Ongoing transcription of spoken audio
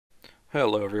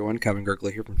Hello everyone, Kevin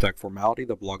Gerkley here from Techformality,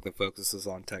 the blog that focuses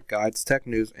on tech guides, tech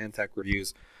news, and tech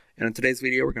reviews. And in today's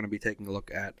video, we're going to be taking a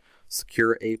look at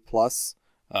SecureAPlus.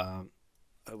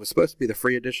 It was supposed to be the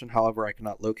free edition, however, I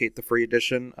cannot locate the free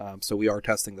edition, so we are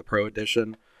testing the pro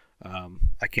edition.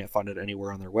 I can't find it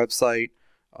anywhere on their website,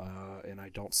 and I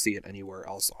don't see it anywhere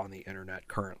else on the internet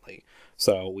currently.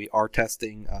 So we are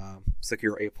testing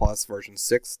SecureAPlus version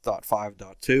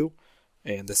 6.5.2.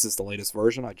 And this is the latest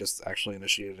version. I just actually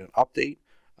initiated an update.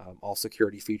 All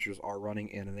security features are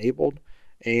running and enabled.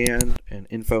 And in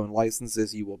info and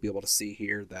licenses, you will be able to see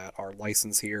here that our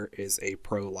license here is a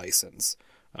pro license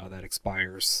that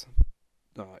expires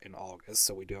in August.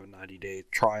 So we do have a 90-day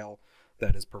trial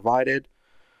that is provided.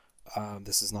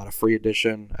 This is not a free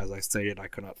edition. As I stated, I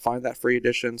could not find that free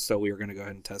edition. So we are going to go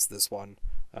ahead and test this one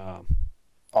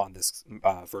on this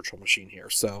virtual machine here.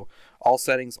 So all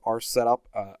settings are set up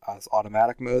as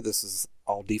automatic mode. This is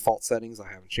all default settings. I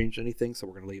haven't changed anything, so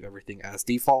we're going to leave everything as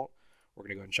default. We're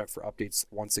going to go and check for updates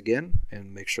once again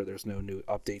and make sure there's no new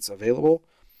updates available.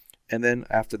 And then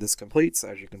after this completes,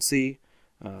 as you can see,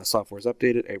 software is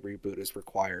updated, a reboot is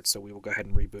required. So we will go ahead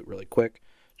and reboot really quick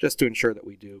just to ensure that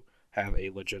we do have a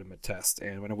legitimate test.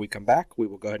 And when we come back, we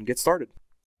will go ahead and get started.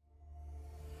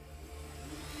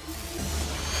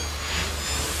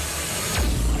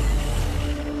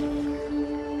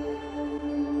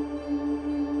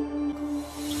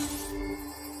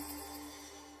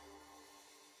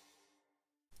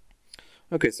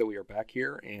 Okay, so we are back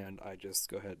here, and I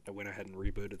went ahead and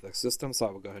rebooted the system, so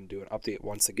I will go ahead and do an update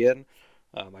once again.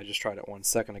 I just tried it 1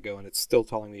 second ago, and it's still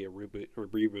telling me a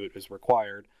reboot is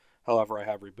required. However, I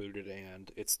have rebooted,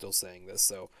 and it's still saying this,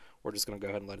 so we're just going to go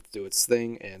ahead and let it do its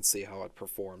thing and see how it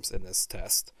performs in this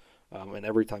test. And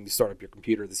every time you start up your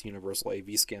computer, this universal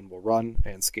AV scan will run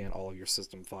and scan all of your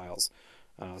system files.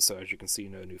 So as you can see,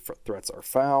 no new threats are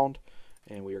found.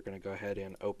 And we are going to go ahead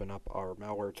and open up our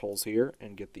malware tools here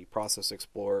and get the Process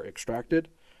Explorer extracted.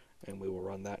 And we will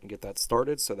run that and get that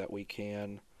started so that we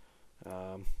can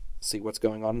see what's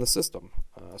going on in the system.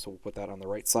 So we'll put that on the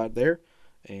right side there.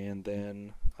 And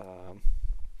then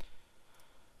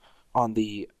on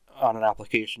an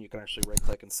application, you can actually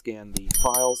right-click and scan the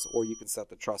files, or you can set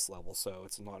the trust level. So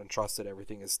it's not entrusted.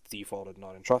 Everything is defaulted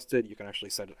not entrusted. You can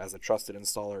actually set it as a trusted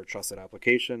installer or trusted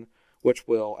application, which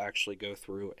will actually go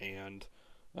through and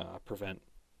prevent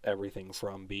everything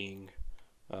from being,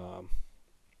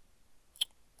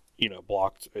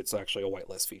 blocked. It's actually a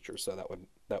whitelist feature, so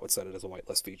that would set it as a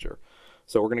whitelist feature.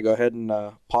 So we're going to go ahead and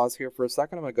pause here for a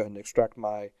second. I'm going to go ahead and extract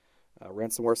my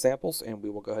ransomware samples, and we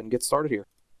will go ahead and get started here.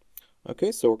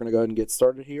 Okay, so we're going to go ahead and get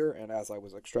started here, and as I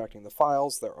was extracting the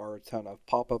files, there are a ton of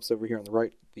pop-ups over here on the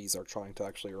right. These are trying to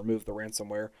actually remove the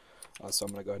ransomware, so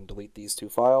I'm going to go ahead and delete these two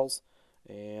files.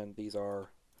 And these are,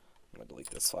 I'm going to delete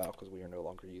this file because we are no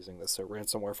longer using this. So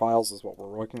ransomware files is what we're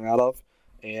working out of.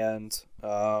 And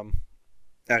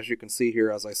as you can see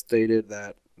here, as I stated,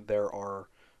 that there are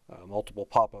multiple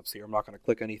pop-ups here. I'm not going to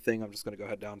click anything. I'm just going to go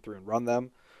ahead down through and run them.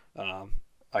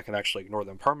 I can actually ignore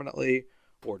them permanently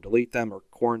or delete them or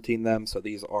quarantine them. So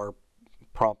these are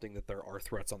prompting that there are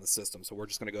threats on the system. So we're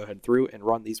just going to go ahead through and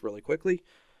run these really quickly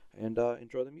and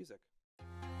enjoy the music.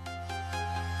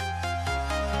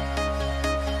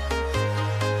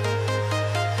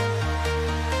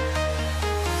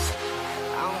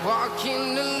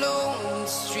 Walking alone, the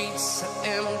streets are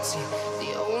empty.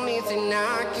 The only thing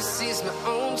I can see is my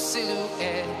own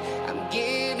silhouette. I'm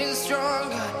getting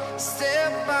stronger,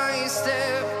 step by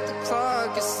step. The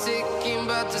clock is ticking,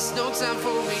 but there's no time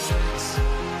for regrets.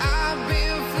 I've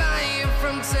been flying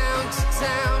from town to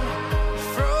town,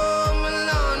 from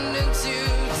London to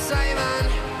Taiwan.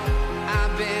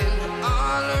 I've been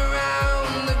all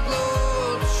around the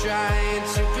globe, trying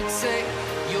to protect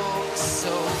your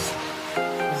soul.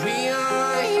 We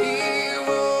are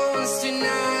heroes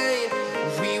tonight.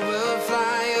 We will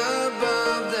fly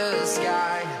above the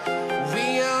sky.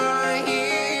 We are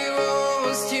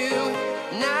heroes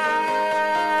tonight.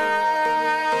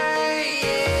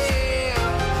 Yeah.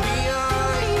 We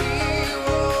are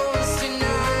heroes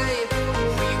tonight.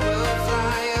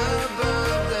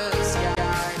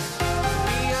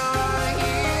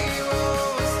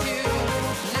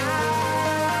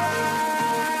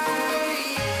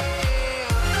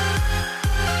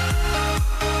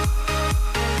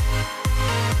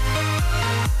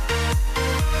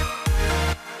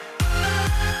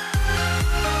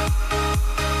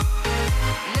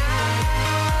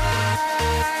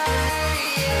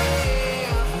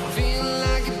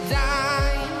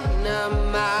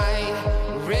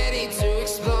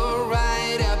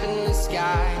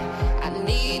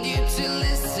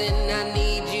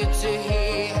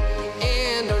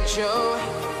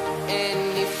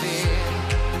 any fear.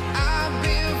 I've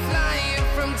been flying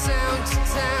from town to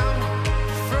town,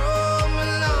 from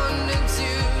London to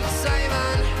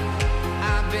Taiwan.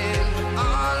 I've been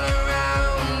all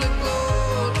around the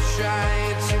globe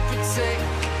trying to protect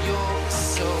your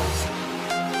soul.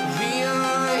 We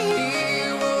are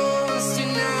heroes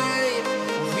tonight.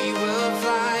 We will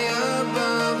fly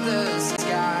above the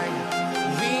sky.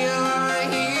 We are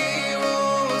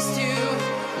heroes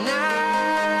tonight.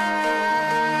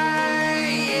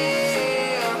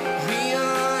 Yeah. We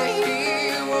are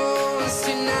heroes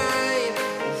tonight.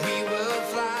 We will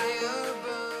fly above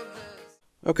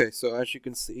the. Okay, so as you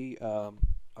can see,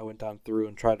 I went down through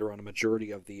and tried to run a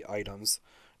majority of the items.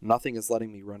 Nothing is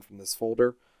letting me run from this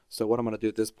folder. So what I'm going to do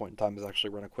at this point in time is actually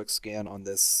run a quick scan on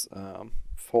this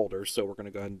folder. So we're going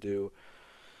to go ahead and do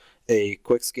a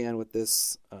quick scan with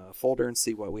this folder and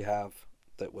see what we have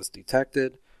that was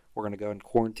detected. We're going to go ahead and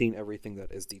quarantine everything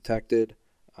that is detected.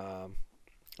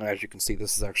 As you can see,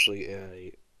 this is actually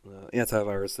a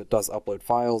antivirus that does upload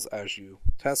files as you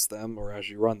test them or as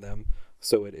you run them.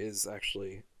 So it is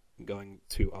actually going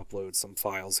to upload some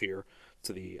files here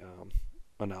to the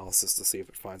analysis to see if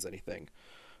it finds anything.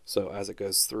 So as it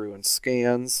goes through and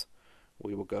scans,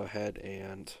 we will go ahead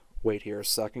and wait here a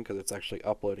second because it's actually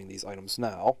uploading these items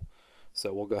now.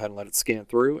 So we'll go ahead and let it scan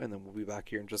through, and then we'll be back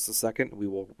here in just a second. We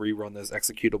will rerun those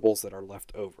executables that are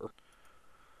left over.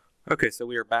 Okay, so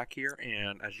we are back here,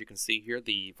 and as you can see here,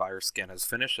 the virus scan has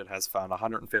finished. It has found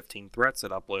 115 threats.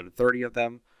 It uploaded 30 of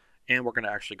them, and we're going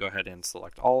to actually go ahead and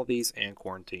select all of these and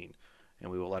quarantine.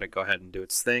 And we will let it go ahead and do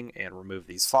its thing and remove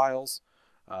these files.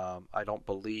 I don't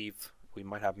believe we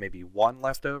might have maybe one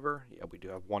left over. Yeah, we do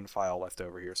have one file left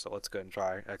over here. So let's go ahead and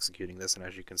try executing this. And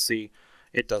as you can see,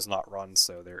 it does not run.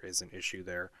 So there is an issue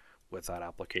there with that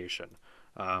application.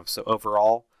 So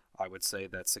overall, I would say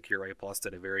that SecureAPlus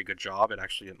did a very good job. It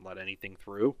actually didn't let anything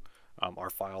through. Our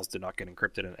files did not get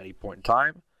encrypted at any point in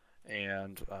time.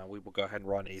 And we will go ahead and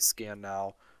run a scan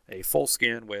now, a full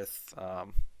scan with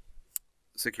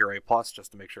SecureAPlus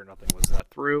just to make sure nothing was let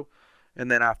through. And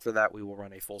then after that, we will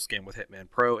run a full scan with Hitman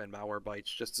Pro and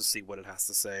Malwarebytes just to see what it has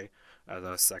to say as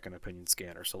a second opinion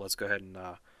scanner. So let's go ahead and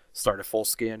start a full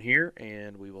scan here,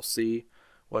 and we will see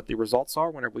what the results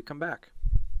are whenever we come back.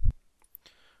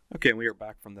 Okay, we are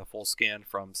back from the full scan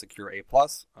from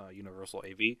SecureAPlus, Universal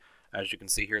AV. As you can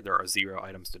see here, there are 0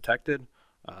 items detected,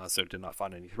 so it did not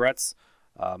find any threats.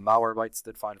 Malwarebytes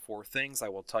did find 4 things. I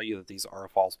will tell you that these are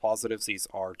false positives. These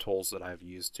are tools that I have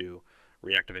used to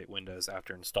reactivate Windows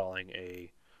after installing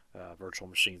a virtual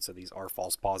machine. So these are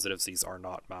false positives. These are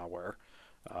not malware.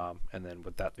 And then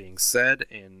with that being said,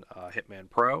 in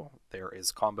Hitman Pro, there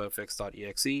is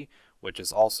combofix.exe, which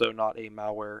is also not a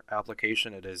malware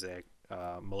application. It is a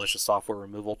malicious software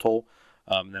removal tool.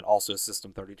 And then also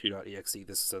system32.exe.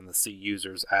 This is in the C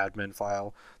users admin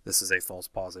file. This is a false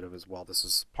positive as well. This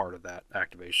is part of that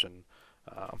activation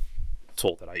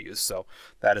tool that I use. So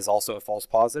that is also a false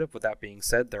positive. With that being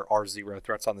said, there are 0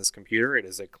 threats on this computer. It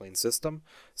is a clean system.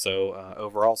 So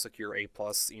overall,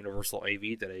 SecureAPlus Universal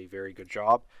AV did a very good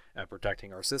job at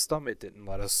protecting our system. It didn't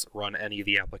let us run any of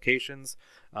the applications.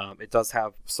 It does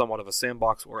have somewhat of a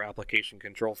sandbox or application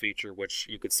control feature, which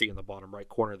you could see in the bottom right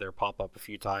corner there pop up a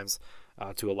few times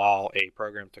to allow a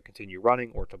program to continue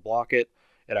running or to block it.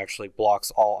 It actually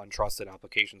blocks all untrusted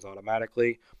applications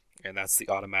automatically, and that's the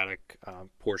automatic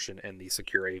portion in the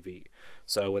Secure AV.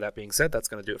 So with that being said, that's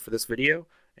going to do it for this video,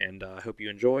 and I hope you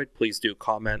enjoyed. Please do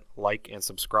comment, like, and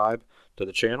subscribe to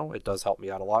the channel. It does help me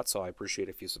out a lot, so I appreciate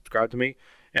if you subscribe to me.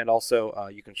 And also,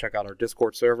 you can check out our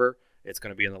Discord server. It's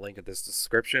going to be in the link in this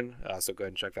description, so go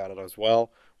ahead and check that out as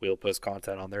well. We'll post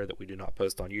content on there that we do not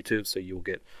post on YouTube, so you'll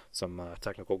get some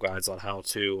technical guides on how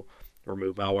to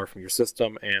remove malware from your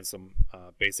system and some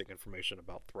basic information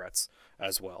about threats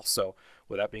as well. So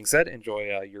with that being said,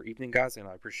 enjoy your evening, guys, and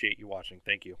I appreciate you watching.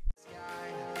 Thank you.